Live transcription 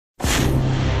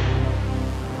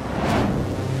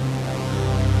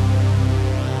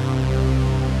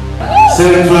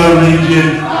Central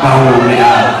Region,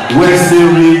 Bawumia.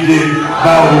 Western Region,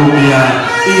 Bawumia.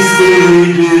 Eastern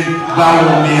Region,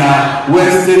 Bawumia.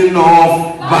 Western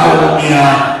North,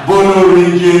 Bawumia. Bono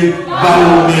Region,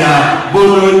 Bawumia.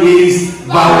 Bono East,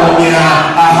 Bawumia.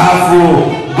 Ahafo,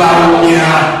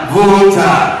 Bawumia.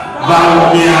 Volta,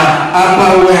 Bawumia.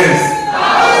 Upper West,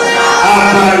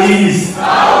 Upper East,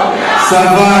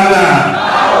 Savannah,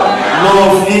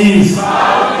 North East,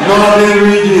 Northern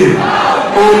Region,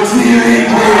 OT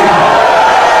Region.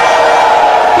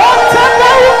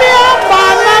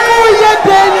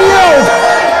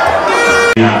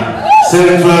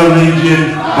 Central Region,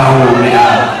 Bawumia.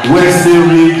 Western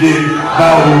Region,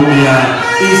 Bawumia.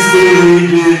 Eastern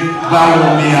Region,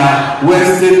 Bawumia.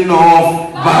 Western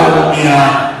North, Bawumia.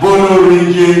 Bono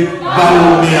Region,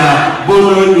 Bawumia.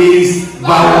 Bono East,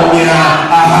 Bawumia.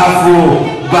 Ahafo,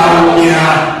 Bawumia.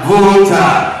 Volta,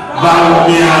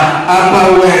 Bawumia. Upper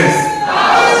West,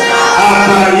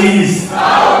 Upper East,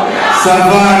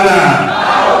 Savannah,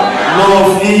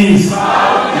 North East,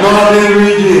 Northern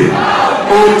Region,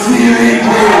 OT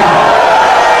Region.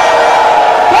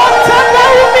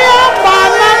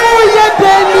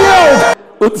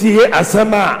 Otie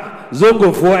asama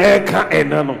zongo fo eka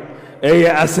enano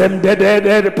eye asem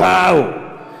de pao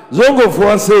zongo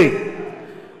fo say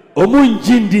omu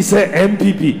njindi se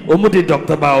MPP omu de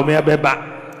Dr. Bawumia beba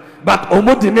but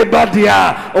omu de ne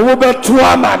badia omu betu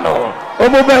amano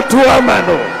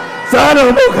sana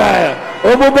omu kaya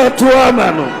omu betu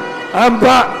amano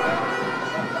amba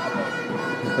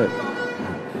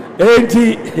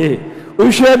enti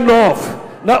ushe north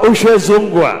na ushe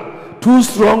zongwa two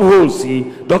strongholds.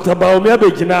 Dr. Bawumia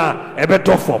begina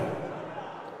ebeto form.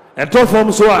 Eto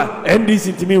form so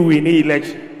NDC to me win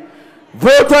election.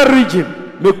 Voter region,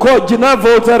 me call Gina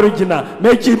voter region,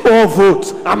 making more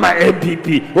votes. I'm a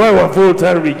MPP. Why a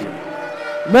voter region?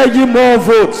 Making more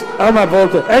votes. I'm a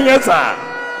voter. And yes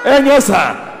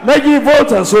sir. Making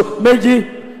voters so making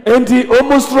anti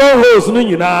almost strongholds. No,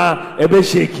 you know, ebe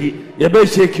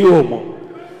shaky omo.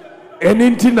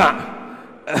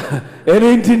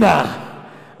 Enintina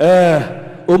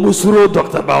omusuro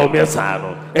Dr. Bawumia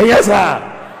sano. Yes sir.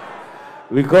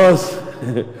 Because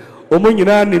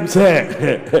omunyina nimse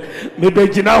me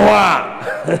begina hwa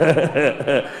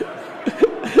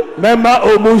mema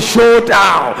omu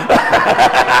showdown.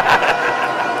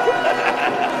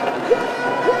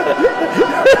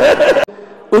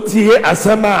 Otie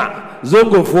asama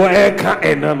zongo fo eka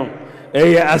enano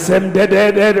eye asem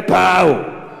de pao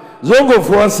zongo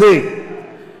fo say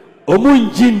omu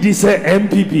njindi se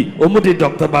MPP omu de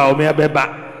Dr. Bawumia beba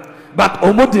but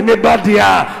omu de ne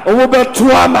badia omu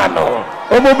betu amano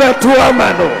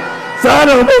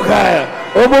sana omu kaya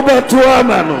omu betu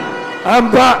amano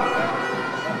amba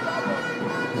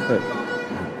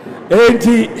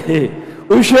enti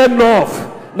ushe north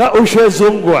na ushe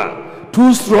zongwa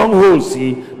two strongholds.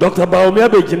 Dr. Bawumia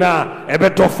begina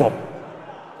ebeto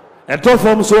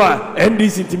form so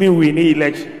NDC to me win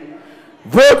election.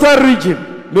 Voter region,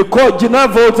 me call Gina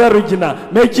voter region,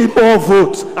 making more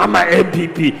votes. I'm a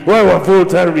MPP. Why a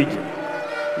voter region?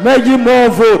 Making more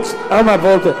votes. I'm a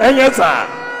voter. And yes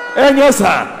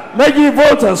sir. Making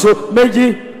voters so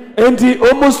making anti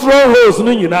almost strongholds.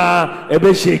 No, you know,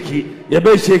 ebe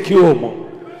shaky omo.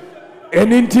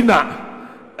 Enintina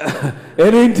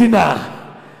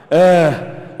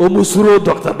omusuro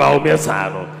Dr. Bawumia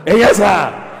sano. Yes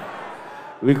sir.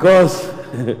 Because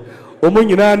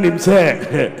omunyina nimse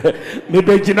me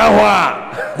begina hwa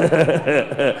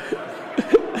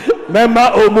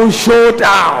mema omu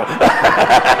showdown.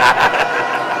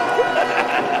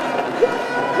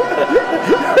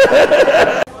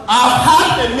 I've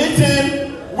had a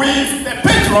meeting with the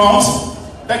patrons,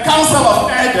 the council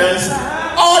of elders,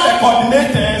 all the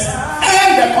coordinators,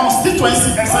 and the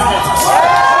constituency executives.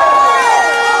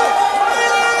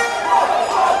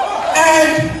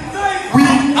 And we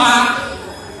are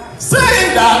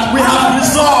saying that we have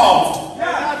resolved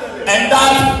and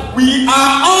that we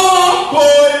are all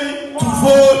going to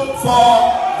vote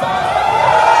for that.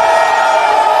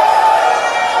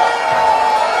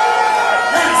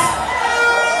 Yes.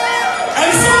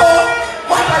 And so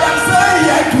what I am saying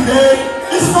here today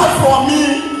is not from me,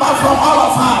 but from all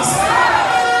of us.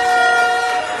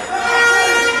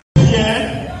 Here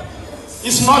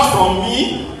is not from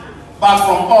me, but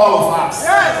from all of us.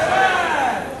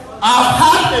 I've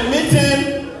had a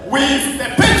meeting with the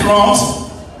patrons,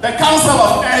 the council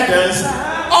of elders,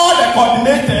 all the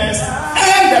coordinators,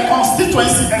 and the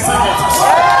constituency executives.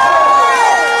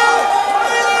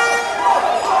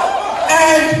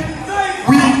 And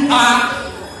we are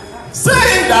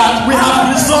saying that we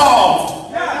have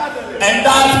resolved and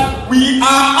that we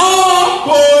are all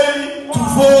going to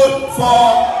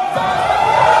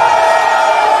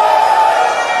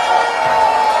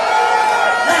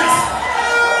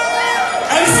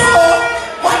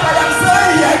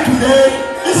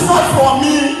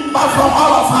from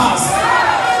all of us.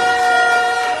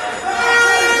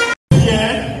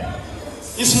 Here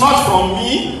is not from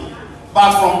me,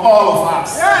 but from all of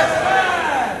us.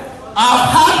 I've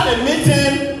had a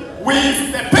meeting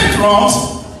with the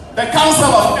patrons, the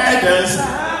council of elders,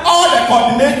 all the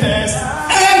coordinators,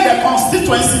 and the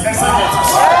constituency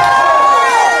executives.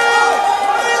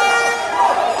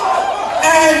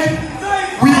 And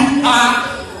we are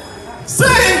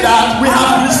saying that we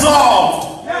have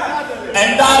resolved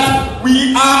and that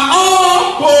we are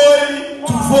all going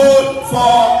to vote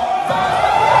for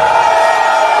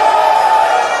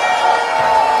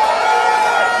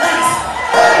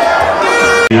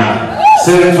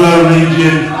Central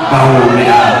Region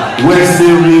Bawumia,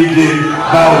 Western Region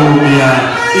Bawumia,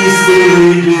 Eastern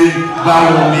Region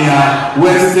Bawumia,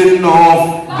 Western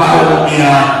North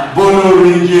Bawumia, Bono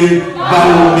Region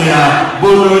Bawumia,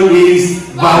 Bono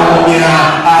East Bawumia,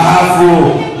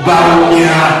 Ahafo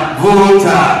Bawumia,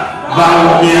 Volta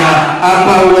Bawumia,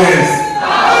 Upper West,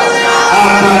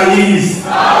 Upper East,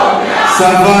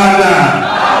 Savannah,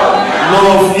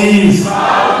 North East,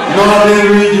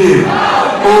 Northern Region,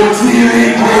 OT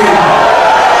Region.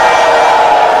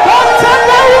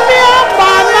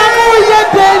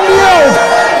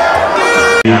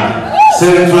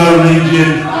 Central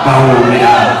Region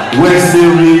Bawumia,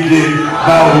 Western Region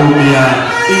Bawumia,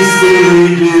 Eastern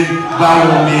Region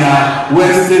Bawumia,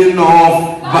 Western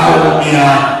North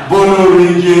Bawumia, Bono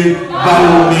Region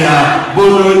Bawumia,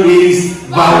 Bono East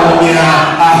Bawumia,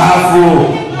 Ahafo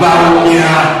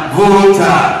Bawumia,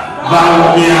 Volta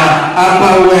Bawumia,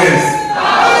 Upper West,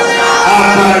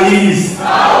 Upper East,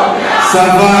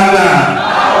 Savannah,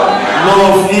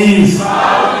 North East,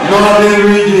 Northern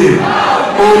Region,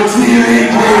 OT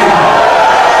Region.